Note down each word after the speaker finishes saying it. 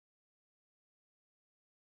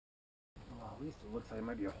At least it looks like it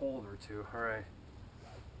might be a hold or two. All right.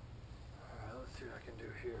 Let's see what I can do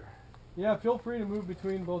here. Yeah, feel free to move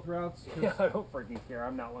between both routes. Yeah, I don't freaking care.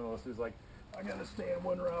 I'm not one of those who's like, I gotta stay on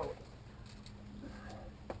one route.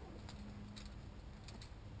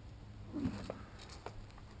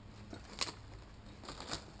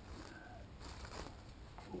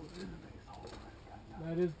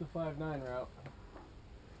 That is the 5-9 route.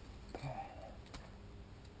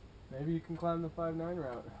 Maybe you can climb the 5-9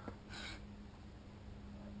 route.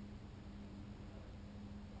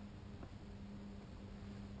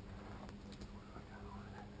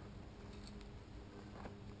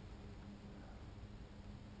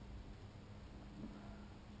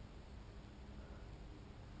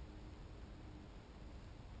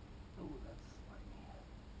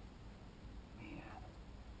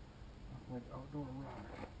 Like outdoor rock.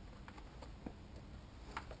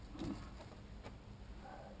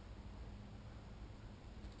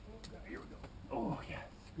 Here we go. Oh, yes.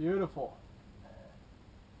 Beautiful.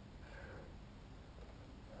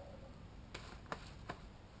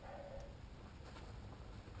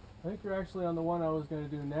 I think you're actually on the one I was going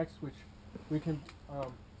to do next, which we can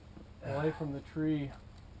lay from the tree.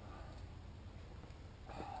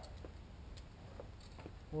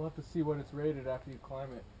 We'll have to see what it's rated after you climb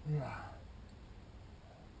it. Yeah.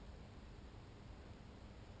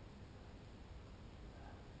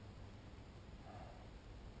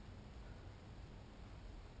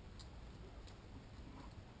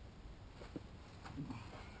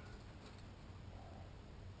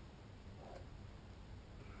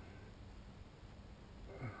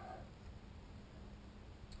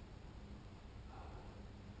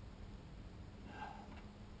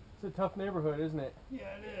 It's a tough neighborhood, isn't it? Yeah,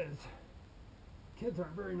 it is. Kids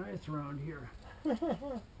aren't very nice around here.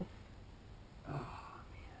 Oh,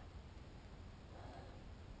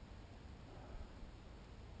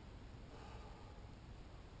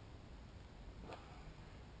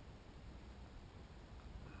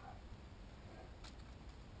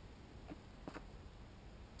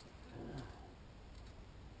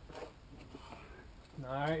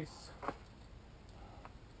 Nice.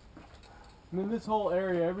 And then this whole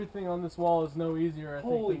area, everything on this wall is no easier, I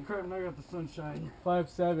think. Holy crap, now I got the sunshine.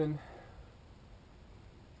 5-7.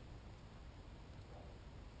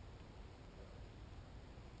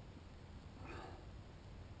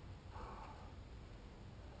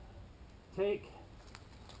 Take.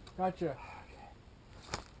 Gotcha.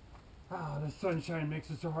 Oh, the sunshine makes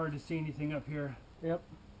it so hard to see anything up here. Yep.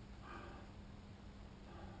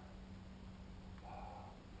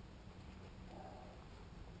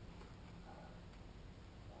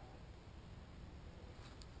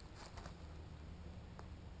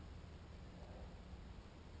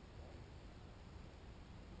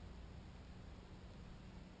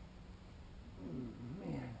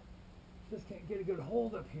 Man, just can't get a good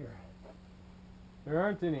hold up here. There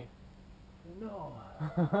aren't any. No.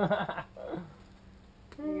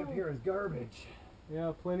 Everything up here is garbage.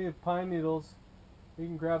 Yeah, plenty of pine needles. You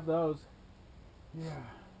can grab those. Yeah.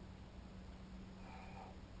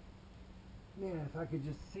 Man, if I could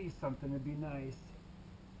just see something, it'd be nice.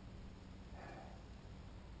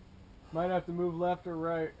 Might have to move left or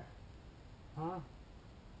right. Huh?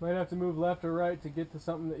 Might have to move left or right to get to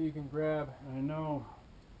something that you can grab. I know.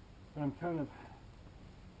 I'm kind of...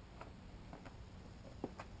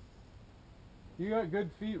 You got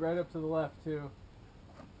good feet right up to the left, too.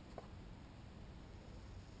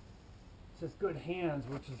 Just good hands,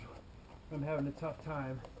 which is... I'm having a tough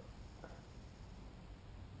time.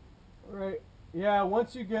 Right. Yeah,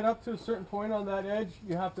 once you get up to a certain point on that edge,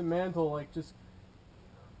 you have to mantle, like, just...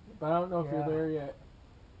 But I don't know if you're there yet.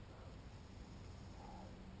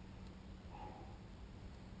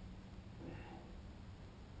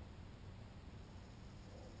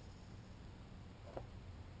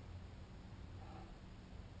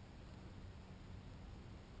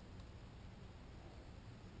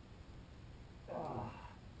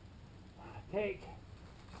 Take.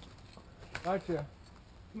 Gotcha.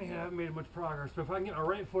 Man, I haven't made much progress, but if I can get my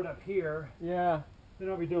right foot up here, Yeah. then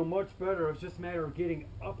I'll be doing much better. It's just a matter of getting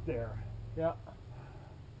up there. Yeah.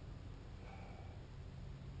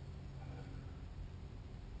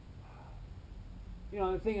 You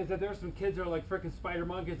know, the thing is that there's some kids that are like freaking spider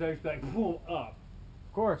monkeys that are just like, boom, up.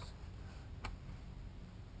 Of course.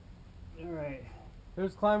 Alright.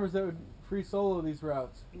 There's climbers that would free solo these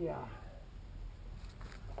routes. Yeah.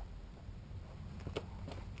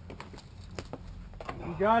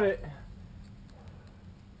 You got it.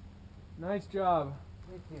 Nice job.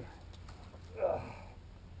 Thank you.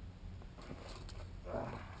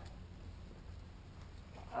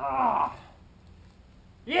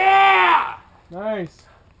 Yeah! Nice.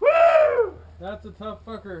 Woo! That's a tough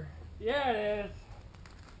fucker. Yeah, it is.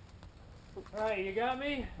 Alright, you got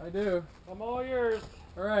me? I do. I'm all yours.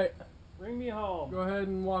 Alright, Bring me home. go ahead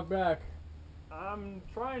and walk back. I'm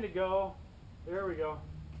trying to go. There we go.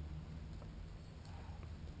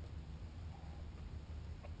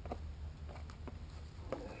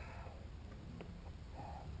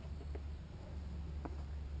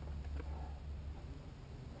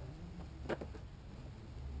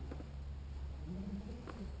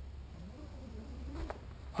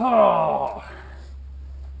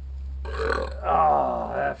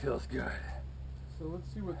 Oh, that feels good. So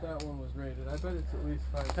let's see what that one was rated. I bet it's at least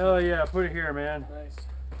 5. Hell yeah, put it here, man. Nice.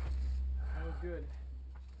 That was good.